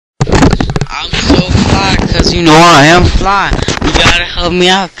I'm so fly, cause you know I am fly. You gotta help me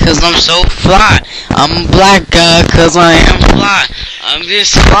out, cause I'm so fly. I'm a black guy, cause I am fly. I'm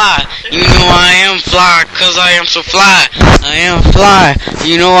this fly. You know I am fly, cause I am so fly. I am fly.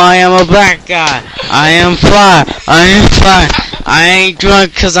 You know I am a black guy. I am fly. I am fly. I ain't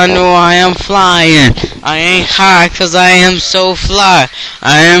drunk, cause I know I am flying. I ain't high, cause I am so fly.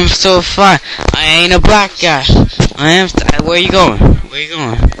 I am so fly. I ain't a black guy. I am. Where you going? Where you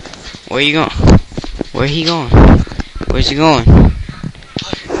going? Where you going? Where he going? Where's he going?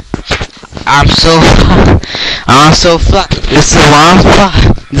 I'm so fly. I'm so fly. This is why I'm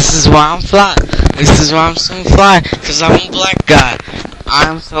fly. This is why I'm fly. This is why I'm so fly. Cause I'm a black guy.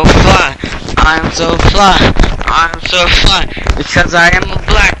 I'm so fly. I'm so fly. I'm so fly. Because I am a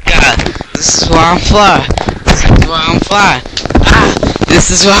black guy. This is why I'm fly. This is why I'm fly. Ah, this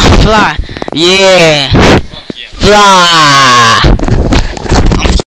is why I'm fly. Yeah. Fly.